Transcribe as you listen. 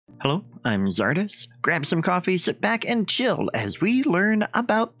Hello, I'm Czardus. Grab some coffee, sit back, and chill as we learn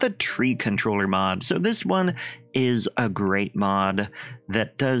about the tree controller mod. So this one is a great mod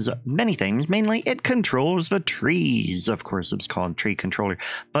that does many things. Mainly, it controls the trees. Of course, it's called tree controller.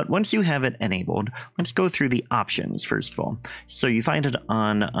 But once you have it enabled, let's go through the options first of all. So you find it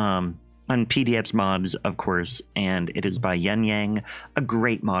on PDF's mods, of course, and it is by Yen Yang, a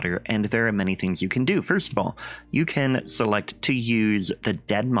great modder, and there are many things you can do. First of all, you can select to use the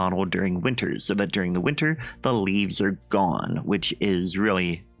dead model during winter, so that during the winter, the leaves are gone, which is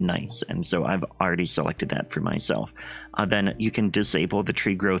really nice, and so I've already selected that for myself. Then you can disable the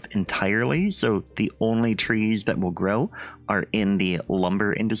tree growth entirely, so the only trees that will grow are in the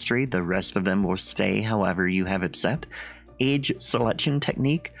lumber industry. The rest of them will stay however you have it set. Age selection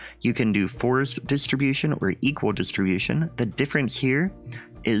technique, you can do forest distribution or equal distribution. The difference here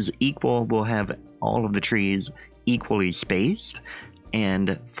is equal will have all of the trees equally spaced,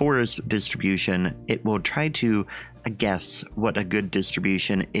 and forest distribution, it will try to guess what a good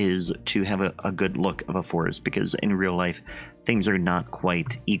distribution is to have a good look of a forest, because in real life things are not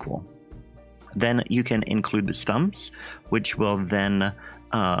quite equal. Then you can include the stumps, which will then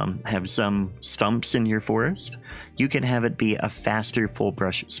have some stumps in your forest. You can have it be a faster full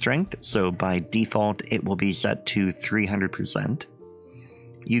brush strength, so by default it will be set to 300%.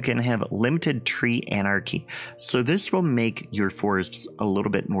 You can have limited tree anarchy, so this will make your forests a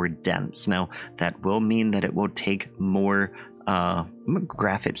little bit more dense. Now that will mean that it will take more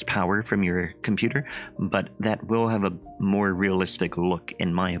graphics power from your computer, but that will have a more realistic look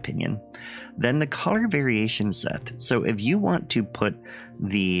in my opinion. Then the color variation set. So if you want to put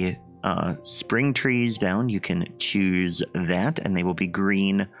the spring trees down, you can choose that and they will be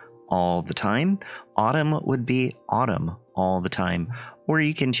green all the time. Autumn would be autumn all the time, or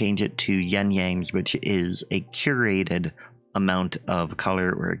you can change it to Yen Yang's, which is a curated amount of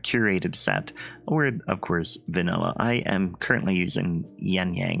color or a curated set, or of course vanilla. I am currently using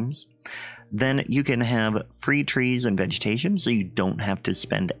Yen Yang's. Then you can have free trees and vegetation, so you don't have to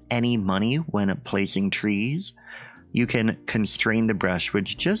spend any money when placing trees. You can constrain the brush,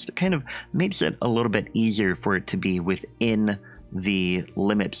 which just kind of makes it a little bit easier for it to be within the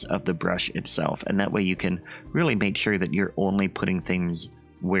limits of the brush itself, and that way you can really make sure that you're only putting things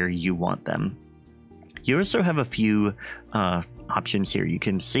where you want them. You also have a few options here. You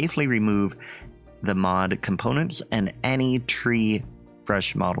can safely remove the mod components and any tree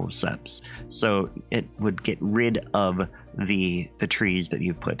brush model sets. So it would get rid of the trees that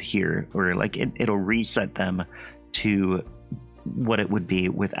you've put here, or like it'll reset them to what it would be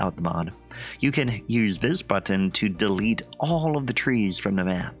without the mod. You can use this button to delete all of the trees from the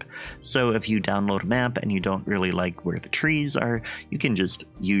map. So if you download a map and you don't really like where the trees are, you can just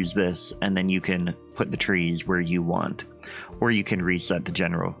use this and then you can put the trees where you want. Or you can reset the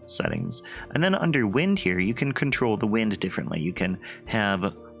general settings. And then under wind here, you can control the wind differently. You can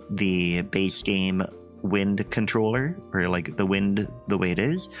have the base game wind controller, or like the wind the way it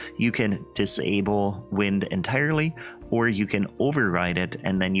is. You can disable wind entirely, or you can override it,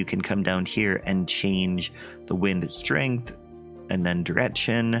 and then you can come down here and change the wind strength and then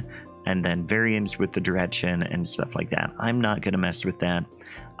direction and then variance with the direction and stuff like that. I'm not going to mess with that.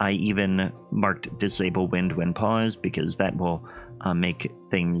 I even marked disable wind when paused, because that will make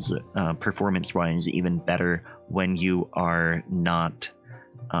things performance wise even better when you are not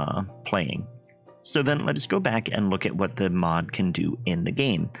playing. So then let's go back and look at what the mod can do in the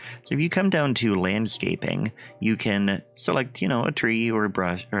game. So if you come down to landscaping, you can select, a tree or a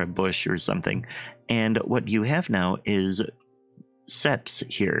brush or a bush or something. And what you have now is sets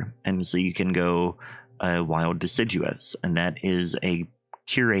here. And so you can go wild deciduous, and that is a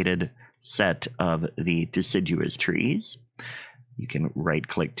curated set of the deciduous trees. You can right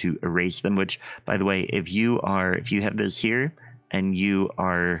click to erase them, which, by the way, if you have this here and you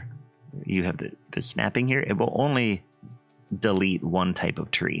have the snapping here, it will only delete one type of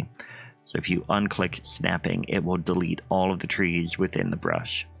tree. So if you unclick snapping, it will delete all of the trees within the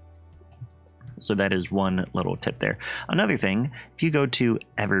brush. So that is one little tip there. Another thing, if you go to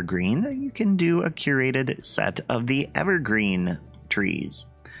evergreen, you can do a curated set of the evergreen trees.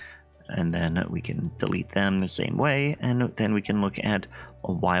 And then we can delete them the same way. And then we can look at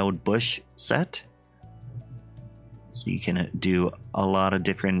a wild bush set. So you can do a lot of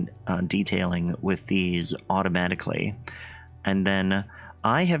different detailing with these automatically. And then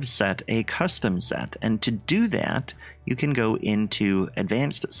I have set a custom set. And to do that, you can go into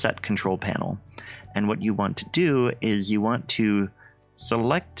Advanced Set Control Panel. And what you want to do is you want to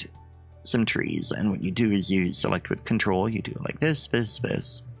select some trees. And what you do is you select with Control. You do like this, this,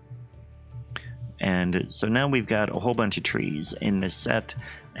 this. And so now we've got a whole bunch of trees in this set.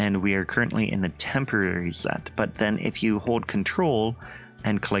 and we are currently in the temporary set. But then if you hold Control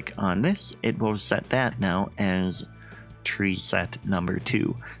and click on this, it will set that now as tree set number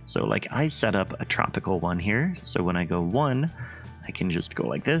 2. So like I set up a tropical one here, so when I go 1, I can just go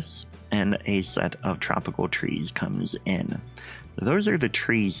like this, and a set of tropical trees comes in. So those are the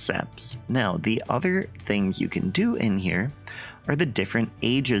tree sets. Now, the other things you can do in here are the different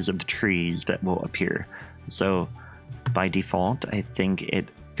ages of the trees that will appear. So by default, I think it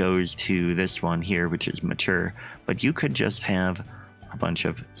goes to this one here, which is mature, but you could just have a bunch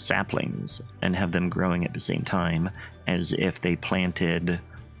of saplings and have them growing at the same time as if they planted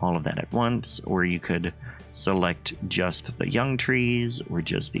all of that at once, or you could select just the young trees or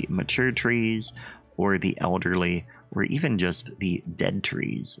just the mature trees or the elderly or even just the dead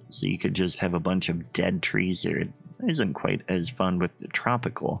trees. So you could just have a bunch of dead trees here. It isn't quite as fun with the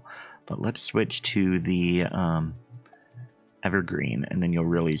tropical, but let's switch to the evergreen, and then you'll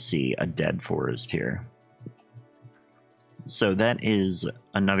really see a dead forest here. So that is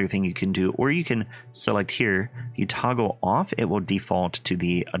another thing you can do, or you can select here, if you toggle off, it will default to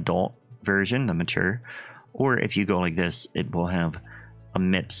the adult version, the mature, or if you go like this, it will have a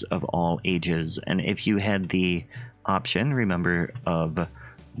mix of all ages. And if you had the option, remember, of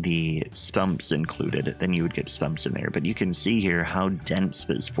the stumps included, then you would get stumps in there. But you can see here how dense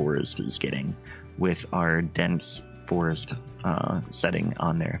this forest is getting with our dense forest setting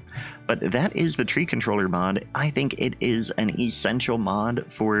on there. But that is the tree controller mod. I think it is an essential mod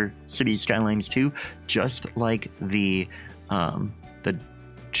for Cities Skylines 2, just like the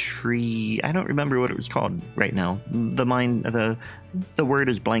tree, I don't remember what it was called right now. The word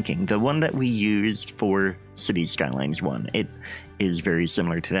is blanking. The one that we used for Cities Skylines 1. It is very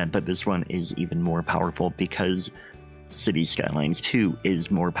similar to that, but this one is even more powerful because Cities Skylines 2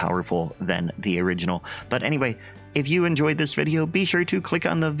 is more powerful than the original. But anyway, if you enjoyed this video, be sure to click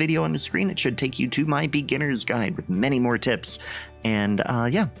on the video on the screen. It should take you to my beginner's guide with many more tips. And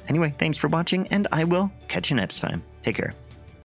yeah, anyway, thanks for watching, and I will catch you next time. Take care.